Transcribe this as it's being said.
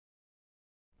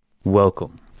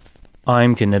Welcome.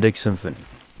 I'm Kinetic Symphony.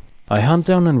 I hunt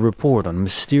down and report on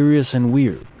mysterious and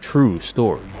weird, true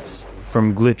stories,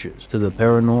 from glitches to the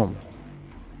paranormal.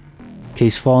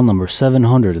 Case file number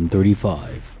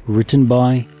 735, written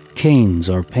by Canes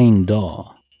Arpane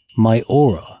Daw. My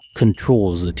aura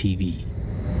controls the TV.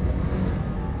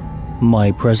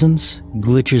 My presence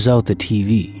glitches out the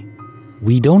TV.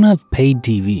 We don't have paid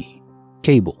TV,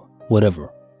 cable,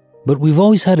 whatever, but we've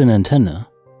always had an antenna,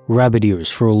 rabbit ears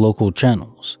for local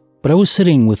channels. But I was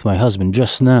sitting with my husband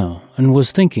just now and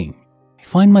was thinking, I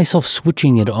find myself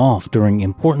switching it off during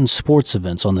important sports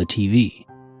events on the TV.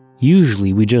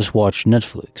 Usually we just watch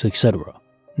Netflix, etc.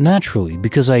 Naturally,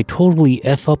 because I totally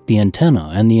F up the antenna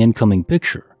and the incoming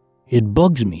picture. It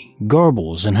bugs me,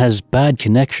 garbles, and has bad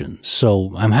connections,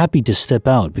 so I'm happy to step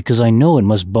out because I know it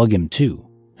must bug him too,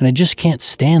 and I just can't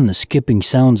stand the skipping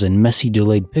sounds and messy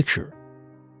delayed picture.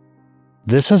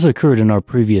 This has occurred in our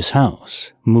previous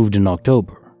house, moved in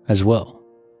October, as well,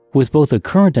 with both a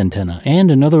current antenna and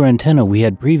another antenna we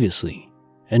had previously.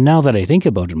 And now that I think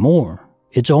about it more,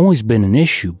 it's always been an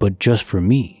issue, but just for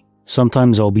me.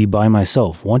 Sometimes I'll be by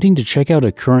myself wanting to check out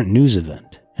a current news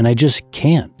event, and I just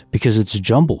can't because it's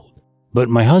jumbled. But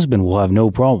my husband will have no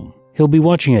problem. He'll be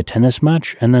watching a tennis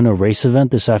match and then a race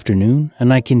event this afternoon,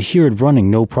 and I can hear it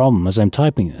running no problem as I'm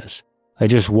typing this. I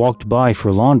just walked by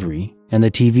for laundry, and the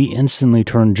TV instantly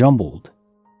turned jumbled.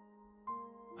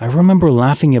 I remember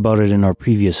laughing about it in our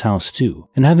previous house too,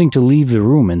 and having to leave the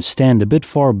room and stand a bit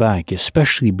far back,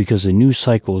 especially because the news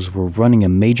cycles were running a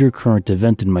major current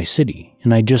event in my city,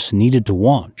 and I just needed to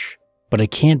watch, but I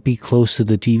can't be close to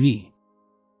the TV.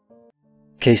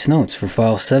 Case notes for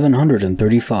file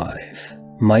 735.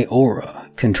 My aura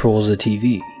controls the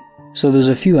TV. So there's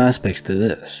a few aspects to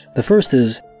this. The first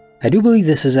is, I do believe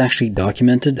this is actually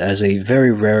documented as a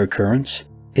very rare occurrence.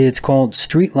 It's called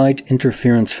streetlight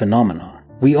interference phenomena.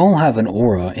 We all have an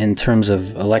aura in terms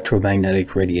of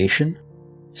electromagnetic radiation.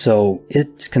 So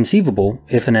it's conceivable,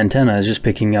 if an antenna is just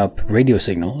picking up radio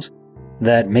signals,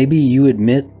 that maybe you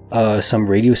emit some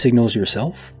radio signals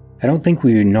yourself. I don't think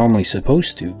we're normally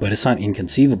supposed to, but it's not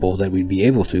inconceivable that we'd be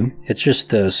able to. It's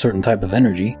just a certain type of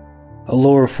energy, a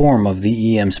lower form of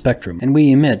the EM spectrum, and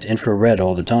we emit infrared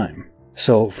all the time.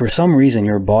 So for some reason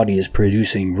your body is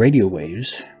producing radio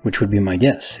waves, which would be my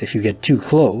guess. If you get too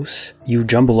close, you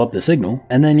jumble up the signal,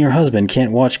 and then your husband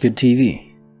can't watch good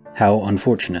TV. How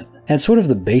unfortunate. And sort of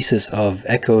the basis of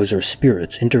echoes or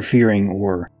spirits interfering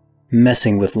or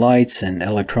messing with lights and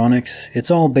electronics,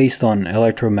 it's all based on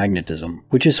electromagnetism,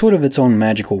 which is sort of its own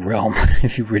magical realm,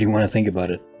 if you really want to think about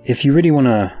it. If you really want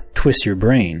to twist your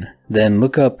brain, then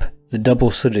look up the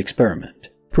double-slit experiment,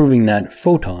 proving that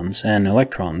photons and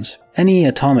electrons, any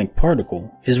atomic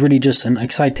particle, is really just an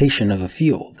excitation of a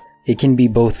field. It can be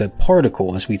both a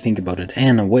particle as we think about it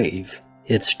and a wave.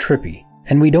 It's trippy.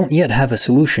 And we don't yet have a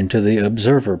solution to the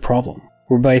observer problem,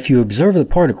 whereby if you observe the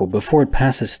particle before it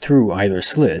passes through either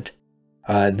slit,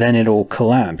 then it'll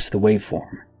collapse the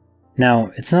waveform.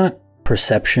 Now, it's not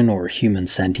perception or human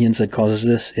sentience that causes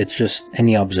this, it's just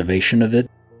any observation of it.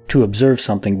 To observe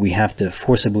something, we have to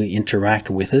forcibly interact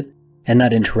with it, and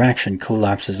that interaction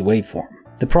collapses the waveform.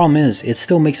 The problem is, it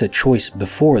still makes a choice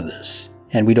before this,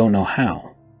 and we don't know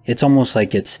how. It's almost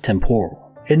like it's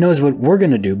temporal. It knows what we're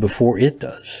gonna do before it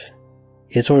does.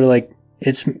 It's sort of like,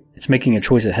 it's making a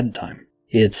choice ahead of time.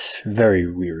 It's very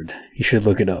weird. You should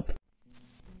look it up.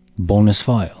 Bonus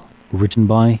file, written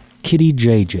by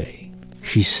kittyjayyjayy.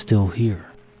 She's still here.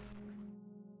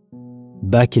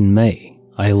 Back in May,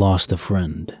 I lost a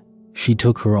friend. She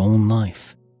took her own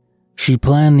life. She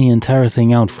planned the entire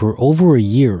thing out for over a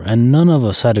year and none of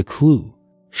us had a clue.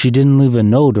 She didn't leave a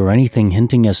note or anything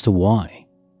hinting as to why.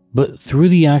 But through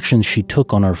the actions she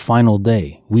took on our final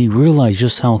day, we realized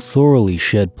just how thoroughly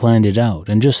she had planned it out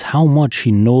and just how much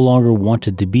she no longer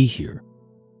wanted to be here.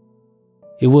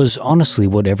 It was honestly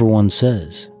what everyone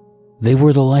says. They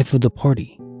were the life of the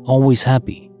party, always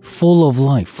happy, full of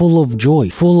life, full of joy,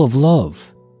 full of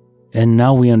love. And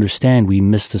now we understand we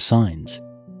missed the signs.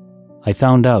 I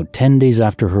found out 10 days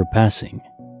after her passing.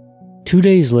 2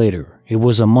 days later, it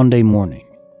was a Monday morning.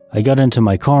 I got into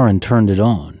my car and turned it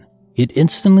on. It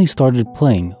instantly started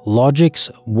playing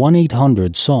Logic's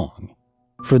 1-800 song.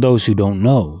 For those who don't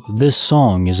know, this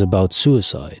song is about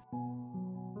suicide.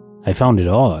 I found it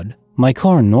odd. My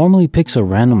car normally picks a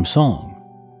random song,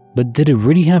 but did it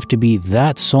really have to be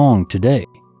that song today?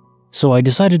 So I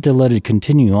decided to let it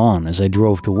continue on as I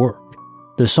drove to work.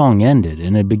 The song ended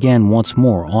and it began once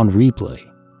more on replay.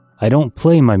 I don't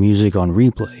play my music on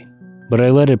replay, but I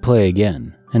let it play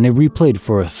again, and it replayed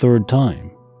for a third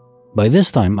time. By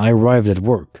this time, I arrived at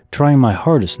work, trying my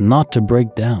hardest not to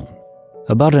break down.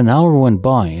 About an hour went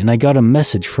by and I got a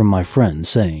message from my friend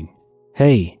saying,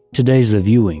 "Hey, today's the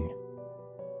viewing."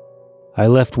 I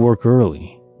left work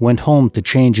early, went home to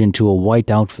change into a white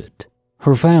outfit.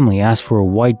 Her family asked for a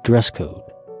white dress code,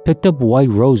 picked up white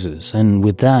roses, and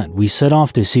with that, we set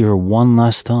off to see her one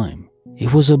last time.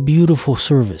 It was a beautiful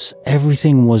service.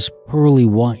 Everything was pearly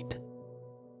white.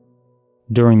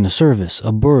 During the service,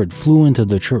 a bird flew into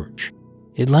the church.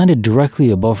 It landed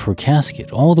directly above her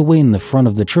casket, all the way in the front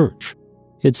of the church.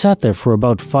 It sat there for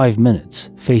about 5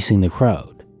 minutes, facing the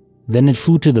crowd. Then it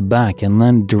flew to the back and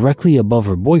landed directly above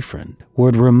her boyfriend, where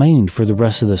it remained for the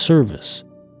rest of the service.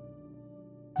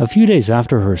 A few days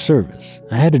after her service,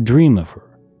 I had a dream of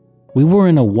her. We were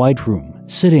in a white room,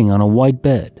 sitting on a white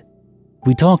bed.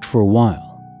 We talked for a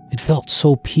while. It felt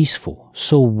so peaceful,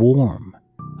 so warm.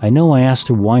 I know I asked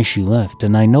her why she left,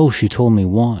 and I know she told me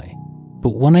why.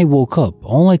 But when I woke up,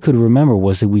 all I could remember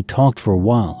was that we talked for a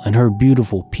while and her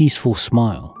beautiful, peaceful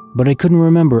smile, but I couldn't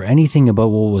remember anything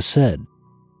about what was said.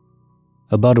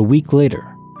 About a week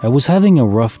later, I was having a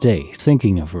rough day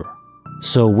thinking of her.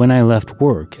 So when I left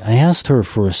work, I asked her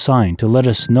for a sign to let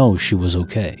us know she was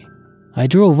okay. I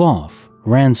drove off,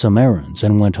 ran some errands,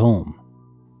 and went home.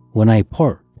 When I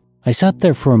parked, I sat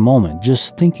there for a moment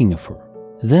just thinking of her.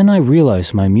 Then I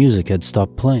realized my music had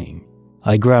stopped playing.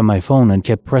 I grabbed my phone and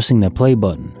kept pressing the play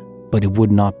button, but it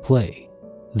would not play.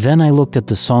 Then I looked at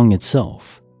the song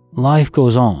itself, Life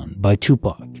Goes On by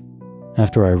Tupac.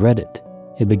 After I read it,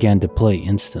 it began to play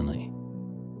instantly.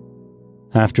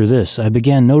 After this, I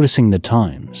began noticing the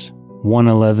times,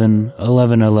 1:11,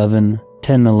 11:11,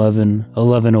 10:11,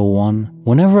 11:01,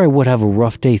 whenever I would have a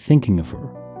rough day thinking of her.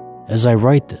 As I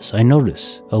write this, I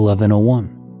notice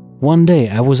 11:01. One day,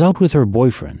 I was out with her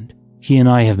boyfriend. He and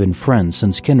I have been friends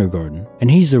since kindergarten, and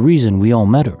he's the reason we all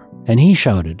met her. And he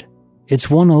shouted, "It's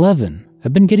 1:11.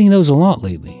 I've been getting those a lot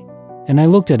lately." And I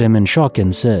looked at him in shock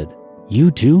and said,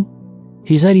 "You too?"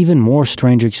 He's had even more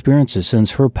strange experiences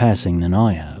since her passing than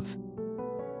I have.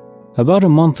 About a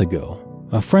month ago,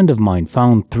 a friend of mine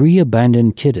found 3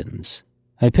 abandoned kittens.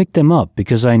 I picked them up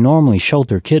because I normally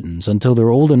shelter kittens until they're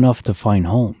old enough to find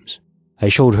homes. I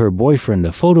showed her boyfriend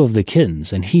a photo of the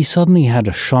kittens and he suddenly had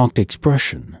a shocked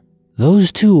expression.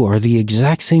 Those 2 are the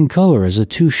exact same color as the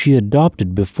 2 she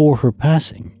adopted before her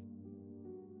passing.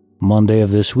 Monday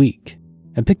of this week,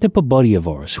 I picked up a buddy of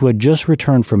ours who had just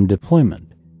returned from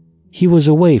deployment. He was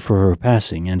away for her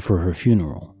passing and for her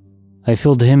funeral. I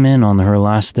filled him in on her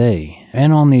last day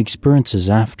and on the experiences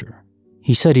after.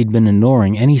 He said he'd been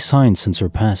ignoring any signs since her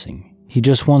passing. He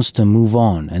just wants to move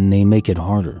on and they make it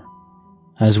harder.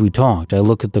 As we talked, I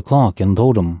looked at the clock and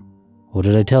told him, "What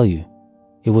did I tell you?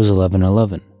 It was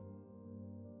 11:11.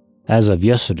 As of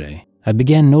yesterday, I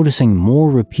began noticing more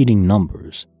repeating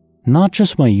numbers, not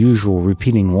just my usual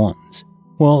repeating ones.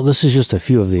 Well, this is just a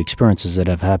few of the experiences that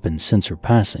have happened since her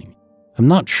passing. I'm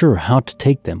not sure how to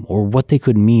take them or what they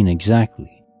could mean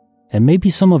exactly, and maybe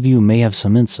some of you may have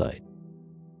some insight.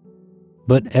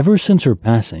 But ever since her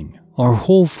passing, our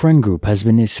whole friend group has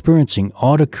been experiencing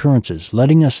odd occurrences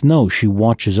letting us know she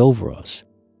watches over us.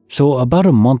 So about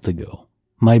a month ago,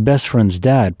 my best friend's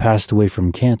dad passed away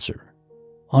from cancer.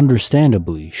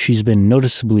 Understandably, she's been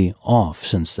noticeably off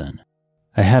since then.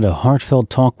 I had a heartfelt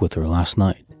talk with her last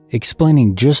night,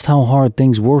 explaining just how hard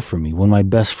things were for me when my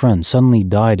best friend suddenly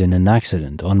died in an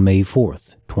accident on May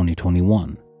 4th,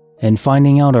 2021, and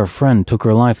finding out our friend took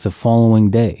her life the following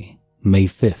day, May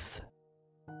 5th.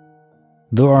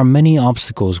 There are many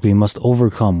obstacles we must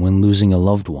overcome when losing a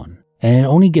loved one, and it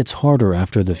only gets harder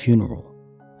after the funeral.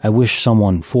 I wish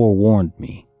someone forewarned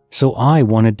me, so I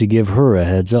wanted to give her a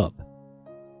heads up.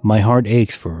 My heart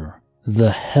aches for her.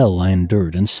 The hell I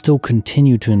endured and still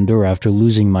continue to endure after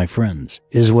losing my friends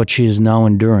is what she is now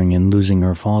enduring in losing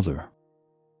her father.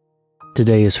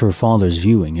 Today is her father's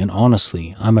viewing, and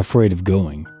honestly, I'm afraid of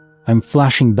going. I'm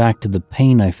flashing back to the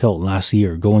pain I felt last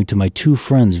year going to my 2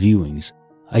 friends' viewings.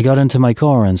 I got into my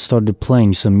car and started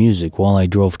playing some music while I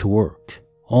drove to work.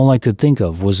 All I could think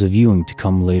of was a viewing to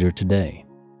come later today.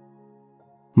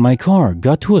 My car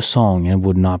got to a song and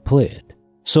would not play it.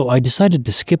 So I decided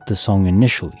to skip the song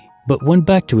initially, but went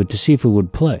back to it to see if it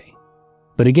would play.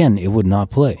 But again, it would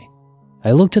not play.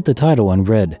 I looked at the title and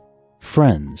read,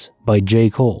 Friends by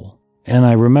J. Cole, and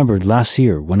I remembered last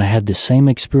year when I had the same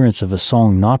experience of a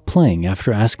song not playing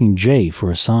after asking Jay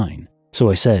for a sign. So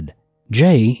I said,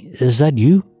 "Jay, is that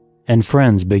you?" And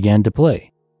Friends began to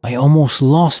play. I almost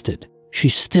lost it.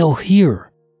 She's still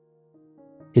here.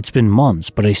 It's been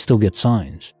months, but I still get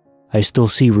signs. I still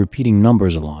see repeating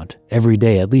numbers a lot, every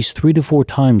day at least 3 to 4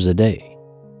 times a day.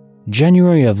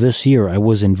 January of this year, I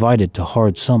was invited to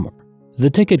Hard Summer. The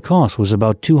ticket cost was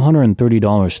about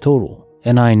 $230 total,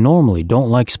 and I normally don't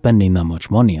like spending that much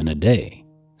money on a day.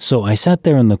 So I sat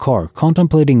there in the car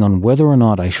contemplating on whether or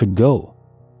not I should go.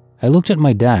 I looked at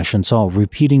my dash and saw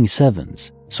repeating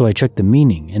sevens, so I checked the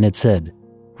meaning and it said,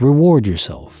 "Reward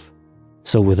yourself."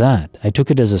 So with that, I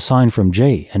took it as a sign from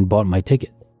Jay and bought my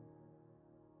ticket.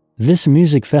 This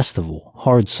music festival,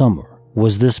 Hard Summer,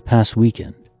 was this past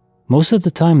weekend. Most of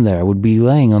the time there I would be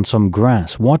laying on some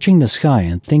grass watching the sky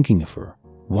and thinking of her.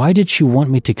 Why did she want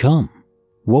me to come?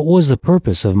 What was the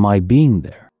purpose of my being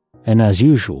there? And as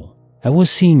usual, I was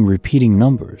seeing repeating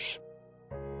numbers.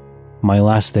 My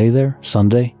last day there,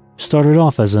 Sunday, started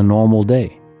off as a normal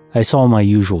day. I saw my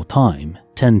usual time,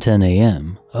 10:10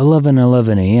 a.m.,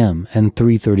 11:11 a.m., and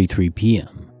 3:33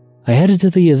 p.m. I headed to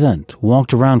the event,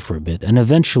 walked around for a bit, and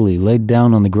eventually laid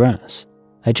down on the grass.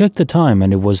 I checked the time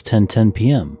and it was 10:10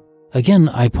 p.m. Again,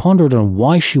 I pondered on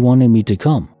why she wanted me to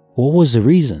come. What was the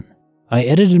reason? I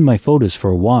edited my photos for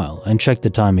a while and checked the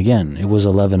time again. It was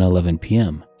 11:11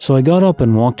 p.m. So I got up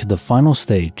and walked to the final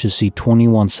stage to see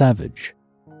 21 Savage.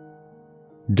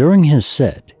 During his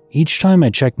set, each time I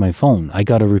checked my phone, I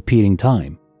got a repeating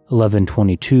time,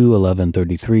 11:22,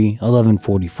 11:33,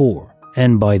 11:44.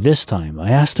 And by this time, I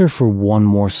asked her for one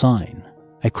more sign.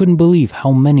 I couldn't believe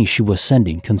how many she was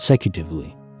sending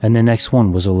consecutively. And the next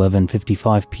one was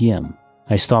 11:55 p.m.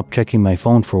 I stopped checking my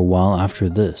phone for a while after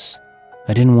this.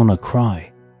 I didn't want to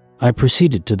cry. I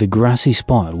proceeded to the grassy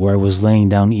spot where I was laying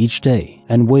down each day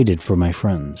and waited for my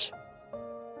friends.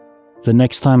 The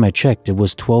next time I checked, it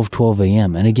was 12:12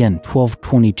 a.m. and again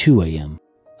 12:22 a.m.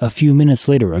 A few minutes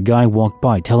later, a guy walked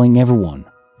by telling everyone,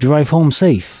 "Drive home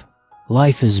safe.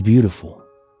 Life is beautiful."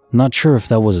 Not sure if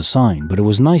that was a sign, but it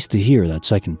was nice to hear that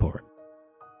second part.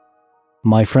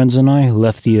 My friends and I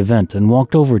left the event and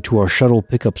walked over to our shuttle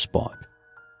pickup spot.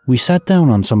 We sat down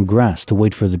on some grass to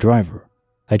wait for the driver.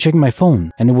 I checked my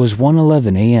phone and it was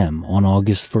 1:11 a.m. on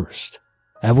August 1st.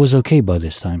 I was okay by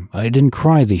this time. I didn't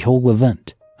cry the whole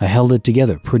event. I held it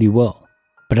together pretty well.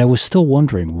 But I was still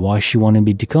wondering why she wanted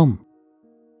me to come.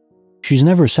 She's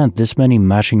never sent this many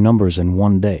matching numbers in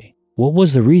one day. What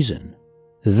was the reason?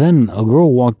 Then a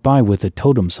girl walked by with a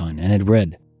totem sign and it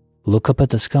read, "Look up at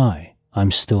the sky,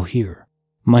 I'm still here."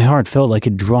 My heart felt like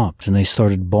it dropped and I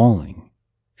started bawling.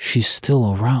 She's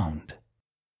still around.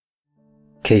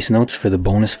 Case notes for the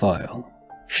bonus file.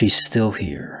 She's still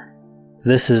here.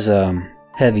 This is a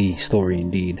heavy story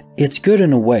indeed. It's good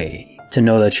in a way to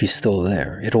know that she's still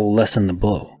there. It'll lessen the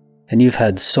blow. And you've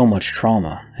had so much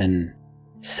trauma and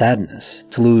sadness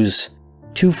to lose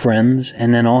 2 friends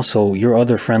and then also your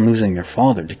other friend losing their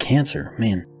father to cancer.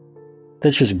 Man,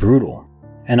 that's just brutal.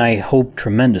 And I hope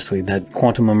tremendously that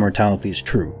quantum immortality is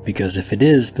true, because if it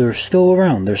is, they're still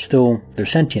around. Their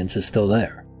sentience is still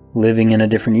there, living in a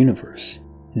different universe.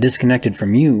 Disconnected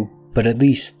from you, but at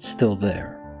least still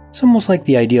there. It's almost like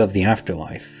the idea of the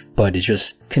afterlife, but it's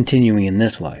just continuing in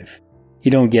this life. You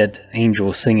don't get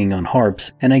angels singing on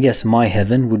harps, and I guess my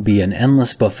heaven would be an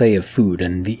endless buffet of food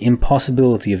and the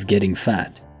impossibility of getting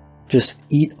fat. Just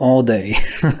eat all day.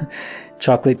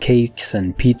 Chocolate cakes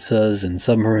and pizzas and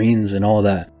submarines and all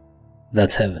that.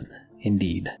 That's heaven,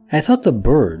 indeed. I thought the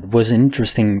bird was an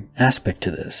interesting aspect to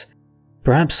this.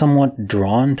 Perhaps somewhat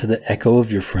drawn to the echo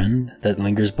of your friend that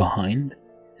lingers behind.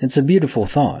 It's a beautiful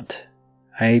thought.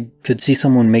 I could see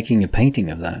someone making a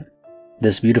painting of that.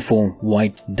 This beautiful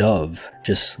white dove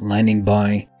just landing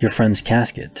by your friend's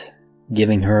casket,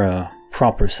 giving her a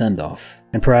proper send-off,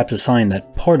 and perhaps a sign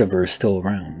that part of her is still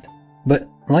around. But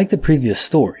like the previous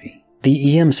story,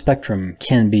 the EM spectrum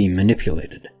can be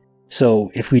manipulated.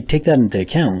 So if we take that into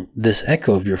account, this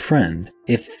echo of your friend,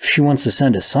 if she wants to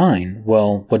send a sign,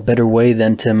 well, what better way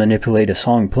than to manipulate a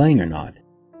song playing or not?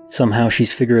 Somehow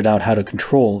she's figured out how to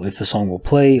control if a song will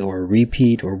play or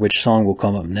repeat or which song will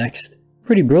come up next.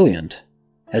 Pretty brilliant.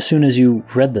 As soon as you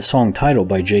read the song title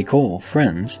by J. Cole,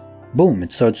 Friends, boom,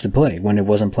 it starts to play when it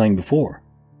wasn't playing before.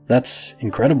 That's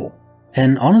incredible.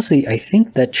 And honestly, I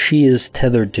think that she is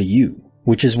tethered to you,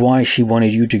 which is why she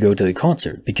wanted you to go to the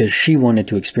concert, because she wanted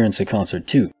to experience the concert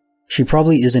too. She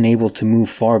probably isn't able to move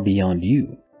far beyond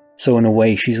you. So in a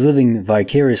way, she's living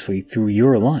vicariously through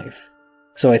your life.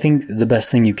 So I think the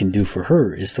best thing you can do for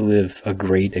her is to live a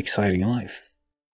great, exciting life.